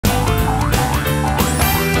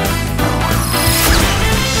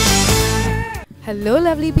Hello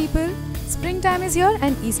lovely people, springtime is here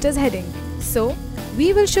and Easter's heading. So,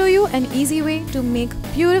 we will show you an easy way to make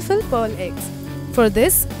beautiful pearl eggs. For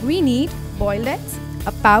this, we need boiled eggs,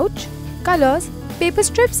 a pouch, colors, paper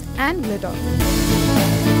strips and glitter.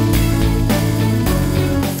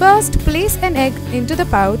 First, place an egg into the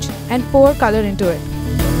pouch and pour color into it.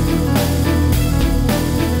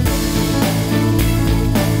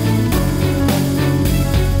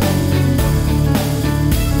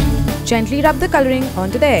 Gently rub the coloring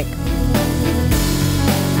onto the egg.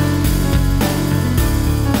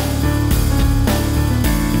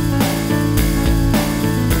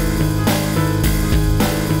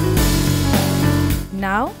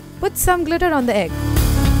 Now, put some glitter on the egg.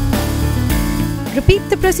 Repeat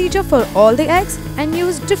the procedure for all the eggs and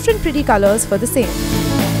use different pretty colors for the same.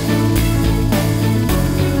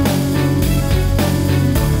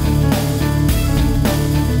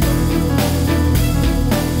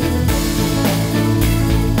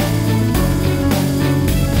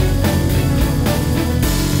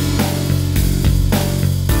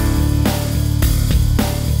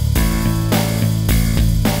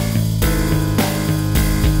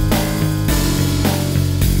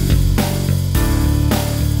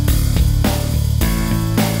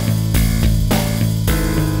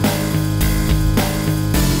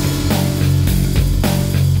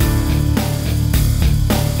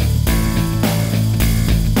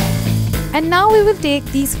 And now we will take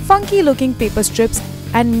these funky looking paper strips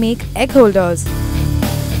and make egg holders.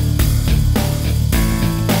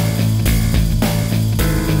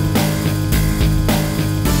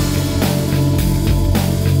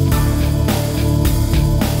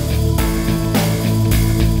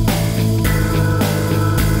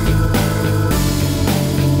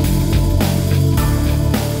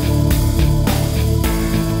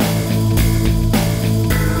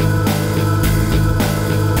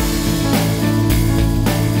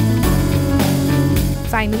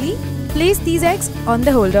 Finally, place these eggs on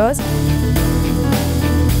the holders.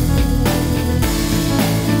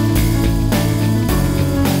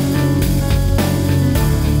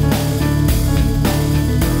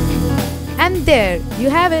 And there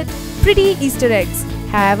you have it, pretty Easter eggs.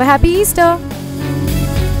 Have a happy Easter!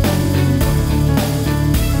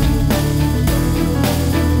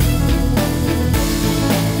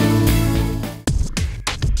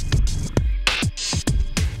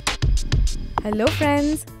 Hello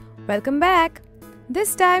friends, welcome back.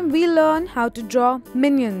 This time we'll learn how to draw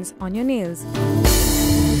minions on your nails.